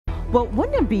Well,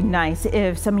 wouldn't it be nice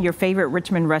if some of your favorite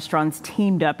Richmond restaurants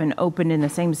teamed up and opened in the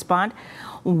same spot?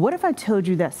 What if I told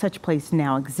you that such place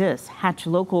now exists? Hatch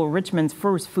Local, Richmond's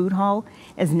first food hall,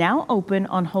 is now open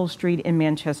on Hull Street in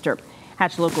Manchester.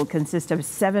 Hatch Local consists of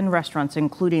 7 restaurants,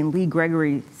 including Lee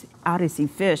Gregory's Odyssey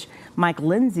Fish, Mike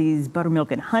Lindsay's Buttermilk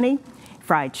and Honey,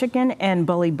 Fried Chicken, and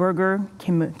Bully Burger,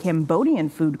 Cambodian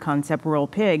food concept Royal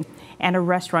Pig, and a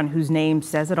restaurant whose name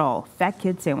says it all, Fat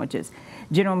Kid Sandwiches.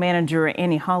 General Manager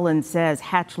Annie Holland says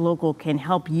Hatch Local can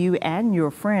help you and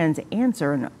your friends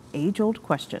answer an age-old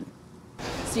question.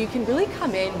 So you can really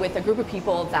come in with a group of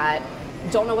people that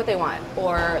don't know what they want,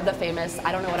 or the famous,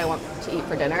 I don't know what I want to eat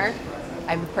for dinner.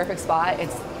 I have a perfect spot,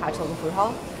 it's Hatch Local Food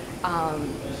Hall.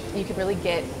 You can really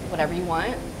get whatever you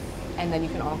want, and then you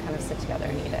can all kind of sit together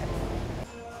and eat it.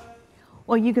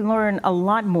 Well, you can learn a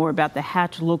lot more about the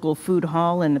Hatch Local Food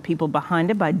Hall and the people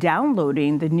behind it by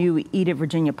downloading the new Eat It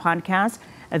Virginia podcast,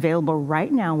 available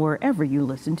right now wherever you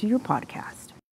listen to your podcast.